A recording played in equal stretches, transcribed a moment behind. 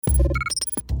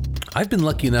I've been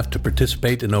lucky enough to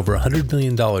participate in over $100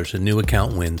 million in new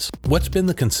account wins. What's been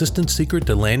the consistent secret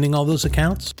to landing all those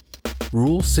accounts?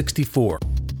 Rule 64.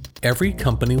 Every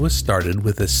company was started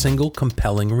with a single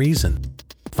compelling reason.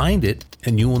 Find it,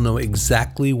 and you will know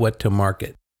exactly what to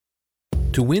market.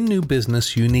 To win new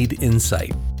business, you need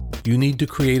insight. You need to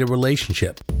create a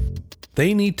relationship.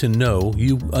 They need to know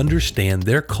you understand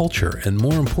their culture and,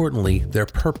 more importantly, their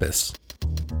purpose.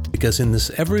 Because in this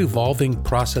ever-evolving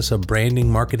process of branding,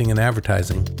 marketing, and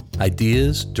advertising,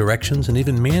 ideas, directions, and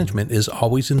even management is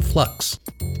always in flux.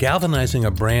 Galvanizing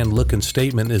a brand look and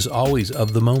statement is always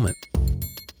of the moment.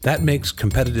 That makes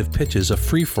competitive pitches a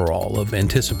free-for-all of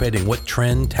anticipating what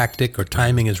trend, tactic, or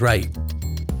timing is right.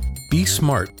 Be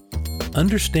smart.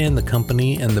 Understand the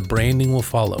company and the branding will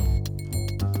follow.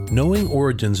 Knowing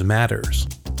origins matters.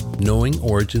 Knowing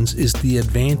origins is the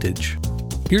advantage.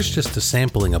 Here's just a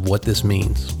sampling of what this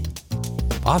means.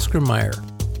 Oscar Mayer.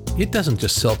 It doesn't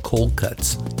just sell cold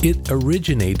cuts. It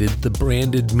originated the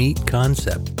branded meat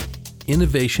concept.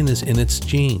 Innovation is in its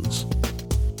genes.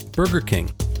 Burger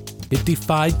King. It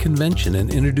defied convention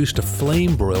and introduced a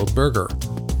flame-broiled burger.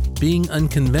 Being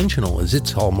unconventional is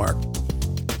its hallmark.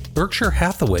 Berkshire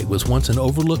Hathaway was once an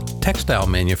overlooked textile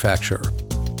manufacturer,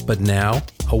 but now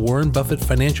a Warren Buffett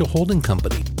financial holding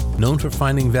company, known for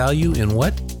finding value in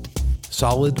what?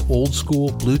 Solid,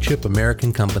 old-school, blue-chip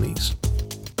American companies.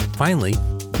 Finally,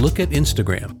 look at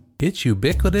Instagram. Its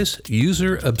ubiquitous,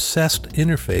 user-obsessed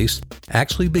interface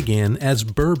actually began as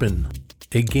Bourbon,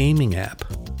 a gaming app.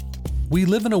 We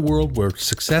live in a world where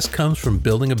success comes from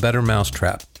building a better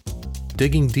mousetrap.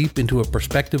 Digging deep into a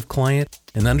prospective client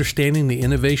and understanding the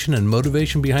innovation and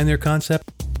motivation behind their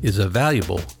concept is a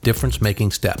valuable difference-making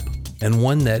step, and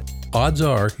one that, odds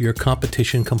are, your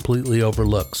competition completely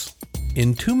overlooks.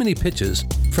 In too many pitches,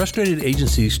 frustrated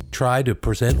agencies try to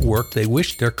present work they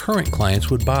wish their current clients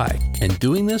would buy, and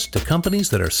doing this to companies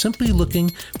that are simply looking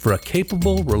for a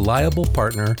capable, reliable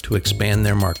partner to expand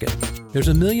their market. There's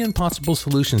a million possible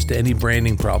solutions to any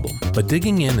branding problem, but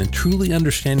digging in and truly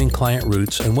understanding client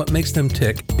roots and what makes them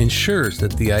tick ensures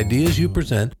that the ideas you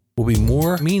present will be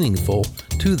more meaningful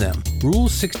to them. Rule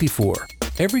 64.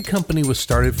 Every company was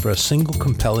started for a single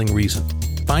compelling reason.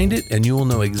 Find it and you will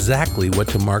know exactly what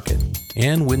to market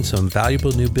and win some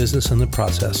valuable new business in the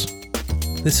process.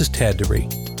 This is Tad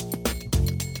DeRee.